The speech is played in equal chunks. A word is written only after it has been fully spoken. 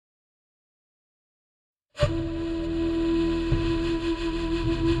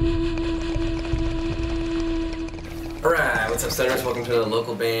Alright, what's up, Stoners? Welcome to the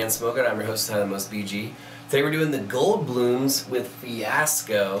local band Smokeout. I'm your host, Tyler Most BG. Today we're doing the Goldblooms with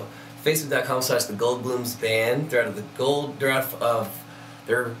Fiasco. Facebook.com/the Goldblooms band.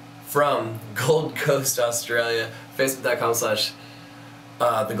 They're from Gold Coast, Australia. Facebook.com/the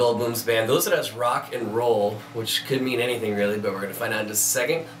Goldblooms band. Those that has rock and roll, which could mean anything really, but we're going to find out in just a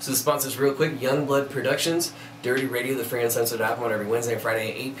second. So the sponsors real quick: Youngblood Productions, Dirty Radio, the free uncensored album on every Wednesday and Friday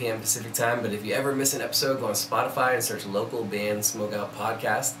at 8 p.m. Pacific time. But if you ever miss an episode, go on Spotify and search local band Smokeout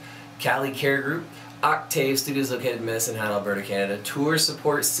podcast. Cali Care Group, Octave Studios located in Medicine Hat, Alberta, Canada. Tour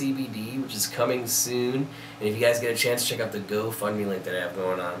Support CBD, which is coming soon. And if you guys get a chance, check out the GoFundMe link that I have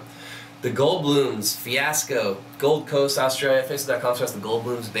going on. The Goldblooms, Fiasco, Gold Coast, Australia, Facebook.com/the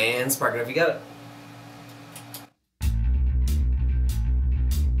Goldblooms band. Spark it up, you got it.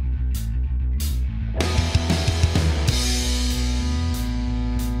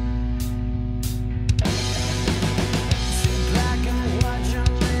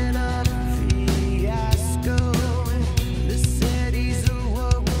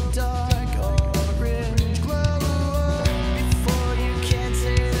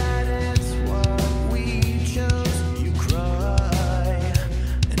 Cry,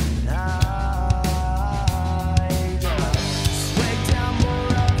 and now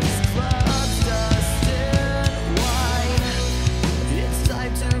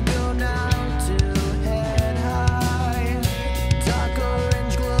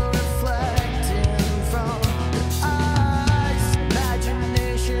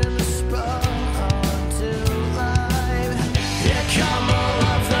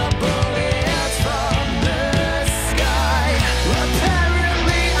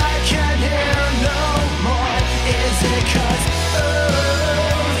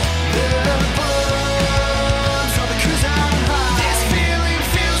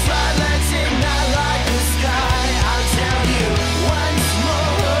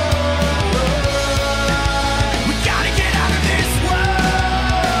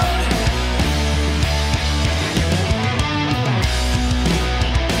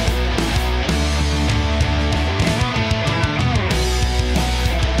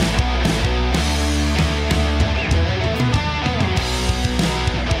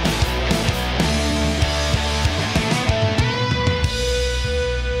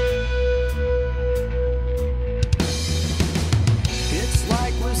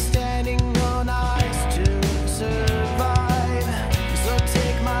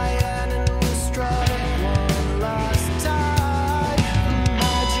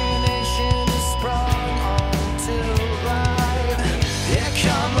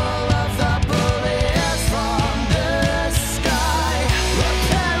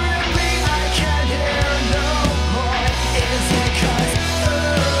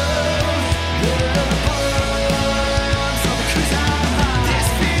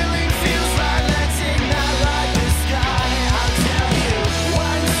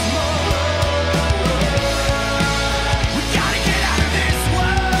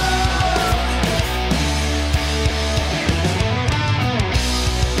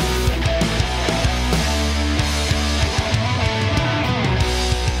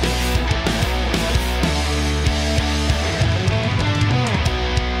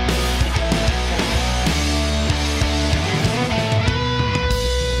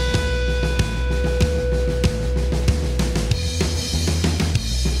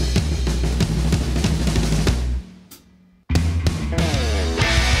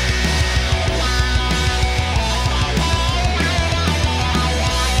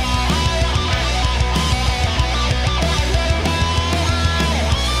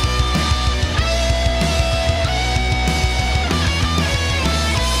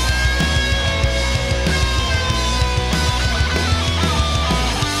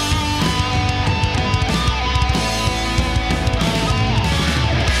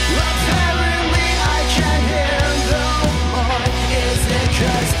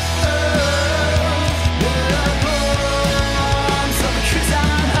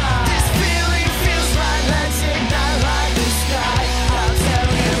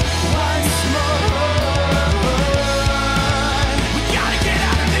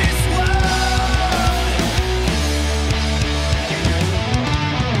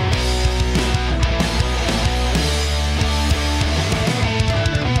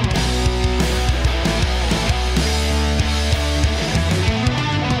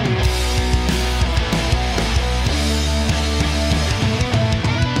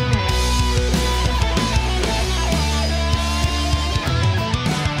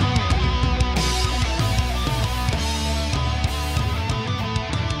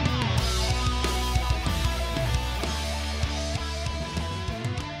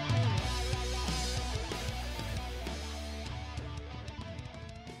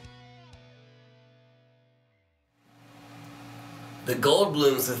the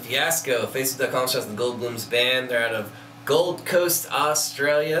Goldblooms with Fiasco. Facebook.com/the Goldblooms band. They're out of Gold Coast,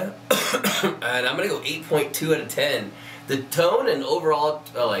 Australia. And I'm going to go 8.2 out of 10. The tone and overall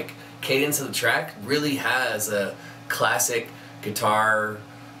like cadence of the track really has a classic guitar,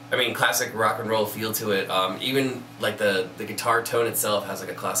 classic rock and roll feel to it. Even like the guitar tone itself has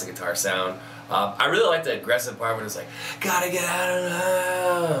like a classic guitar sound. I really like the aggressive part when it's like, gotta get out of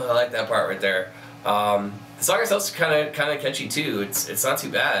now. I like that part right there. The song itself's kind of catchy too. It's not too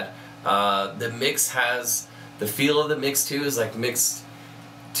bad. The mix has the feel of the mix too is like mixed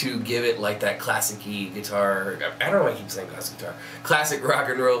to give it like that classic-y guitar. I don't know why I keep saying classic guitar. Classic rock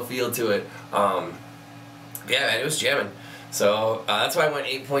and roll feel to it. Yeah, man, it was jamming. So that's why I went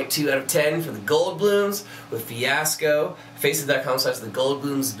 8.2 out of 10 for the Goldblooms with Fiasco. Facebook.com/the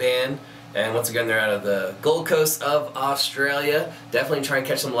Goldblooms band. And once again, they're out of the Gold Coast of Australia. Definitely try and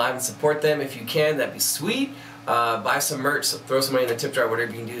catch them live and support them if you can. That'd be sweet. Buy some merch, throw some money in the tip jar,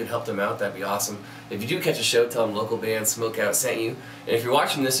 whatever you can do to help them out. That'd be awesome. If you do catch a show, tell them local band Smokeout sent you. And if you're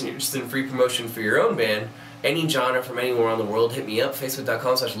watching this and you're interested in free promotion for your own band, any genre from anywhere around the world, hit me up.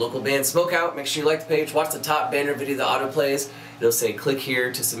 Facebook.com/local band Smokeout. Make sure you like the page. Watch the top banner video that auto plays. It'll say click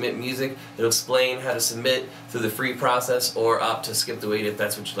here to submit music. It'll explain how to submit through the free process or opt to skip the wait if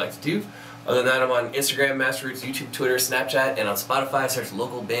that's what you'd like to do. Other than that, I'm on Instagram, Masterroots, YouTube, Twitter, Snapchat, and on Spotify. Search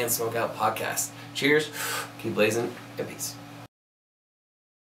local band Smokeout podcast. Cheers, keep blazing, and peace.